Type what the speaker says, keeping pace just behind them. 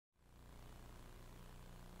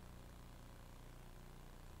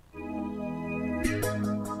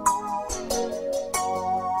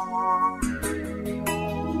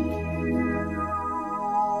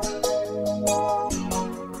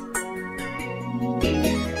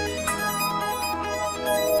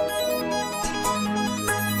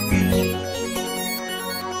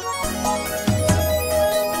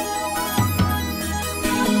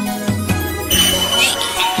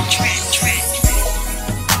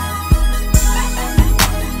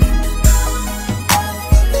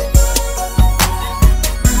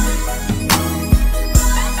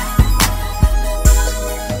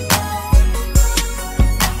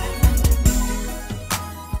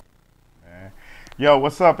Yo,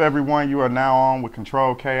 what's up, everyone? You are now on with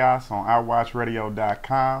Control Chaos on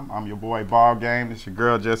OutWatchRadio.com. I'm your boy Ball Game. It's your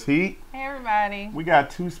girl Just Heat. Hey, everybody. We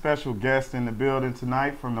got two special guests in the building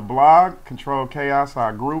tonight from the blog Control Chaos,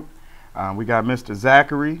 our group. We got Mr.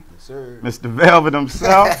 Zachary, Yes, sir. Mr. Velvet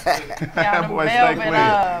himself. That boy stay clean.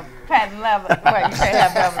 patent leather. Wait, you can't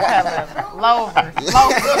have velvet patent leather. Loafers.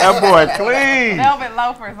 That boy clean. Velvet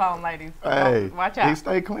loafers on, ladies. Hey, Watch out. he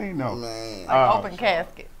stay clean though. Man. Like open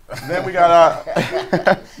casket. Then we got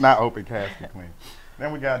not open casket clean.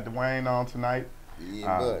 Then we got Dwayne on tonight.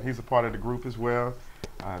 Yeah, He's a part of the group as well.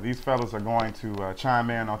 These fellas are going to chime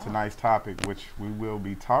in on tonight's topic, which we will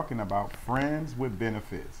be talking about friends with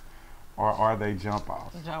benefits. Or are they jump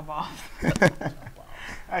offs? Jump off.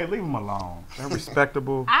 Hey, leave them alone. They're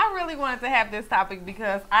respectable. I really wanted to have this topic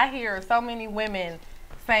because I hear so many women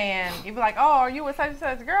saying, you be like, oh, are you with such and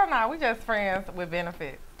such? Girl, no, we just friends with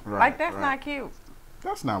benefits. Right, Like, that's right. not cute.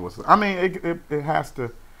 That's not what's. I mean, it has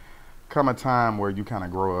to come a time where you kind of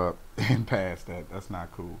grow up and pass that. That's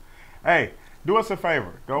not cool. Hey, do us a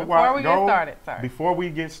favor. Before we get started, sorry. Before we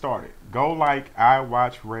get started, go like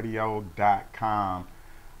iWatchRadio.com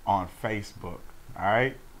on Facebook. All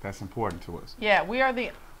right, that's important to us. Yeah, we are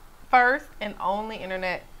the first and only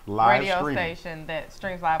internet Live radio streaming. station that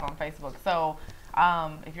streams live on Facebook. So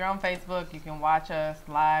if you're on Facebook, you can watch us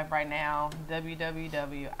live right now.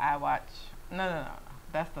 www.iwatch. No.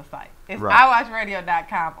 That's the site. It's Right.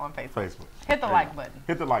 iWatchRadio.com on Facebook. Facebook. Hit the There like you go. button.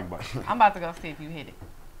 Hit the like button. I'm about to go see if you hit it.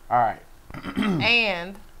 All right.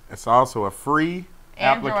 And It's also a free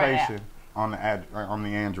Android application on the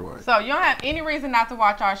Android. so you don't have any reason not to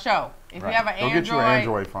watch our show. If Right. you have an Go get your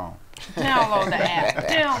Android phone. download the app.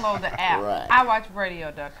 Download the app. Right.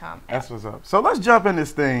 iWatchRadio.com. That's what's up. So let's jump in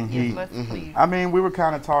this thing, Yes, Heat. let's please. I mean, we were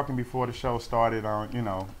kind of talking before the show started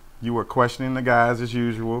on, you were questioning the guys as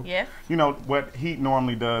usual. Yes. You know, what Heat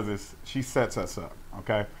normally does is she sets us up,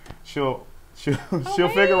 okay? She'll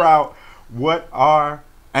figure out what our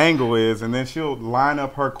angle is, and then she'll line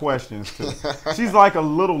up her questions too. She's like a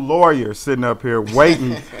little lawyer sitting up here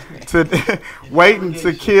waiting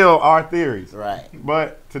to kill our theories. Right.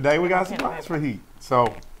 But today we got a surprise for Heat. So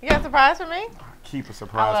You got a surprise for me? keep a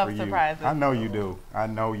surprise I love for you. surprises. I know you do. I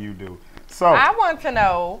know you do. So I want to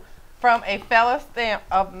know from a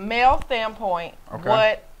male standpoint,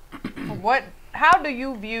 Okay. how do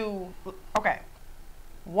you view,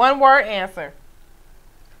 one word answer.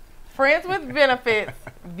 Friends with benefits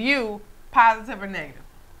view positive or negative?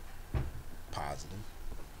 Positive.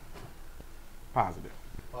 positive.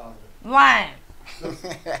 Lying.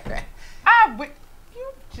 You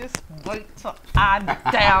just wait till I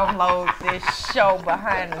download this show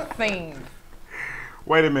behind the scenes.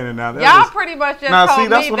 Wait a minute now. Y'all pretty much just Now, told see,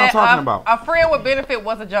 that's me what I'm that talking about. a friend with benefit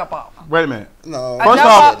was a jump off. Wait a minute. No. First you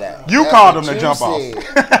off, said that. you That's called what them the you jump off.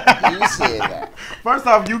 said. You said that. First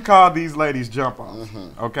off, you called these ladies jump offs.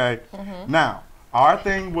 Mm-hmm. Okay. Now, our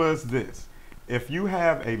thing was this: if you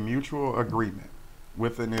have a mutual agreement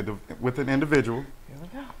with an individual,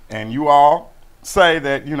 and you all say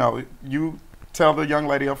that you tell the young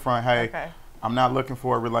lady up front, hey, Okay. I'm not looking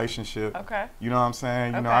for a relationship. Okay. You know what I'm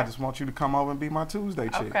saying? Okay. I just want you to come over and be my Tuesday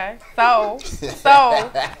chick. Okay. So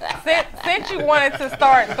since you wanted to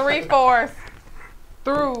start 3/4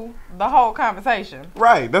 through the whole conversation,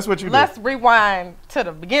 Right. That's what you let's rewind to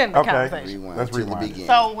the beginning of the Okay. conversation. Rewind Let's to the rewind it. beginning.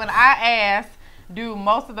 So when I asked, do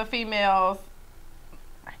most of the females,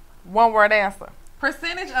 one word answer,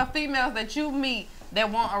 percentage of females that you meet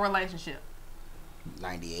that want a relationship?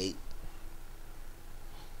 98.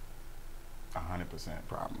 do. 100%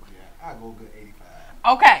 probably. Yeah, I go good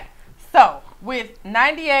 85. Okay, so with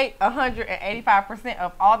 98, 185%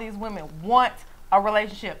 of all these women want a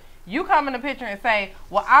relationship, you come in the picture and say,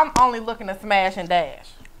 well, I'm only looking to smash and dash.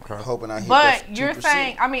 Okay. Hoping I hit But that you're 2%.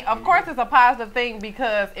 saying, I mean, of course it's a positive thing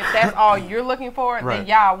because if that's all you're looking for, Right. then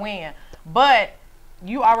y'all win. But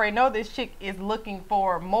you already know this chick is looking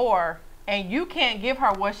for more, and you can't give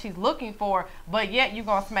her what she's looking for, but yet you're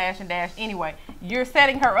going to smash and dash anyway. You're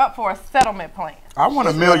setting her up for a settlement plan. I want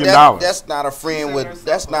 $1 That- million. That's not a friend Set with. herself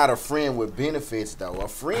That's up. not a friend with benefits, though. A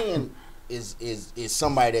friend is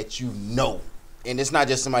somebody that you know, and it's not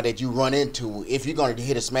just somebody that you run into. If you're gonna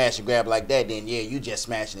hit a smash and grab like that, then yeah, you just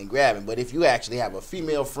smashing and grabbing. But if you actually have a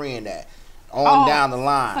female friend that down the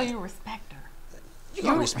line, So you respect her. you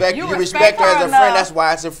can respect you you respect respect her her as a enough. friend. That's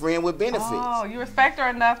why it's a friend with benefits. Oh, you respect her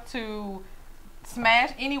enough to smash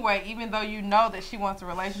anyway, even though you know that she wants a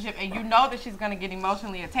relationship and you know that she's going to get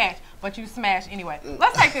emotionally attached, but you smash anyway.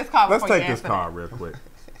 Let's take this call. Let's before you take this answer call real quick.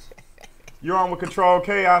 You're on with Control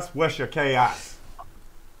Chaos. What's your chaos?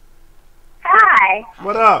 Hi,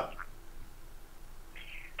 What up?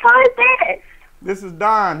 who is this? This is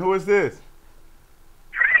Don. Who is this?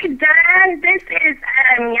 Hi, Don. This is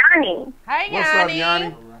Yanni. Hey, What's up, Yanni.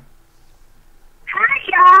 Yanni? Hi,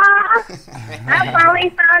 y'all. I finally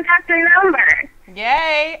found out your number.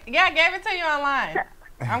 Yay. Yeah, I gave it to you online.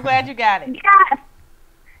 I'm glad you got it. Yes.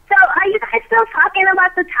 So, are you guys still talking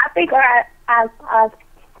about the topic, or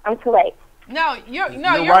I'm too late? No, you're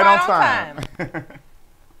right on time.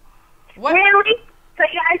 What? Really? So,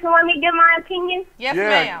 you guys want me to give my opinion? Yes, Yeah,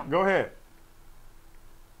 ma'am. go ahead.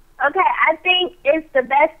 Okay, I think it's the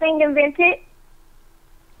best thing invented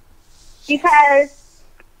because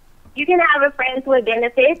you can have a friends with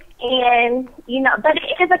benefits, and but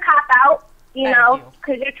it is a cop out, Thank know, you.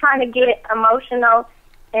 because you're trying to get emotional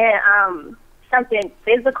and something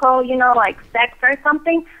physical, like sex or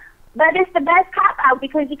something. But it's the best cop out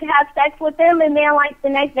because you can have sex with them, and then like the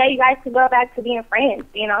next day you guys could go back to being friends,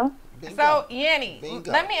 Bingo. So, Yanni,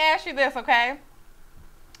 Bingo. let me ask you this, okay?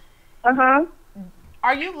 Uh-huh.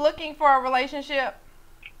 Are you looking for a relationship?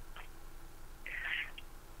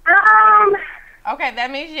 Okay, that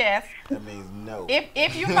means yes. That means no.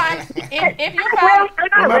 If you find if you Well, find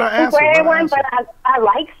I'm Well, let her not looking answer, for let her anyone, answer. but I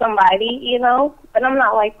like somebody, but I'm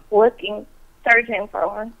not like searching for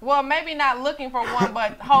one. well, maybe not looking for one,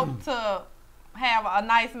 but hope to have a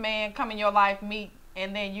nice man come in your life, meet,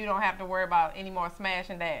 and then you don't have to worry about any more smash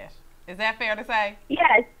and dash. Is that fair to say?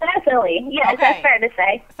 Yes, definitely. Yes, Okay. that's fair to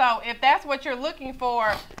say. So if that's what you're looking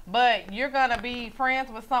for, but you're gonna be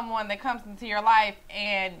friends with someone that comes into your life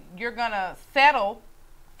and you're gonna settle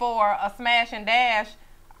for a smash and dash,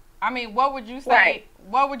 I mean, what would you say? Right.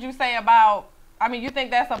 What would you say about? I mean, you think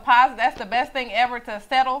that's a positive? That's the best thing ever to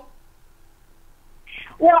settle?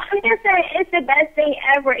 Well, I'm just saying it's the best thing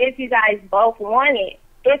ever if you guys both want it.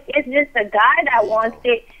 If it's just the guy that wants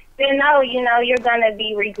it, then no, you're going to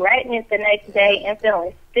be regretting it the next day and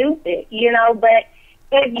feeling stupid, But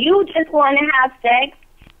if you just want to have sex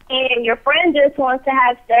and your friend just wants to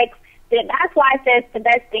have sex, then that's why I said it's the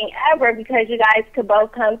best thing ever because you guys could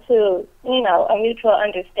both come to, a mutual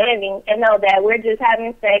understanding and know that we're just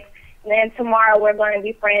having sex and then tomorrow we're going to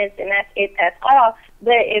be friends and that's it, that's all.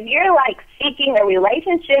 But if you're like seeking a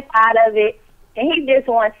relationship out of it and he just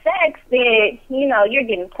wants sex, then, you're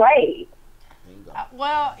getting played. Bingo.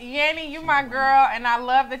 Well, Yanni, you my girl, and I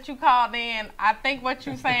love that you called in. I think what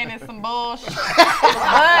you're saying is some bullshit,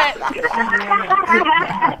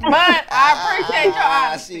 but I appreciate your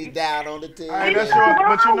honesty. She down on the table. Hey,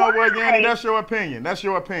 but you know what, Yanni? That's your opinion. That's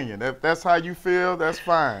your opinion. If that's how you feel, that's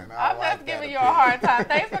fine. I'm just giving you a hard time.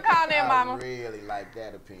 Thanks for calling in, Mama. I really like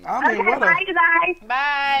that opinion. I mean, Okay, bye, you guys.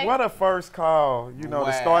 Bye. what a first call, to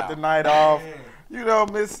Wow. start the night off.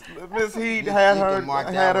 Miss Heat had You her can mark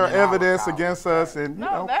that her one in our evidence column. against us, and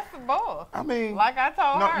No, that's the bull. I mean, Like I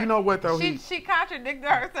told no, her. you know what though? She contradicted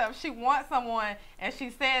herself. She wants someone, and she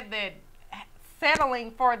said that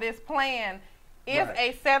settling for this plan is Right.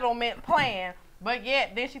 a settlement plan. But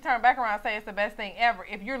yet, then she turned back around and said it's the best thing ever.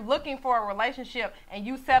 If you're looking for a relationship and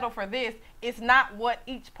you settle for this, it's not what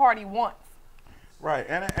each party wants. right,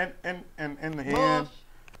 and in the Bullsh.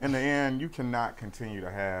 end, you cannot continue to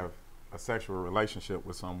have a sexual relationship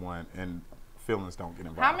with someone and feelings don't get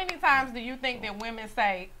involved. How many times do you think that women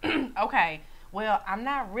say, okay, well, I'm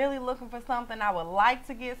not really looking for something. I would like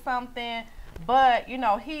to get something, but,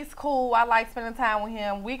 he's cool. I like spending time with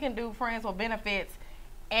him. We can do friends with benefits.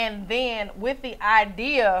 And then with the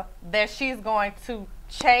idea that she's going to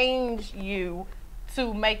change you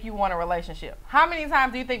to make you want a relationship. How many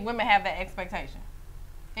times do you think women have that expectation?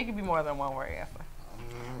 It could be more than one word answer.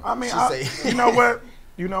 I mean, She say- you know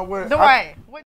what? Dwayne, what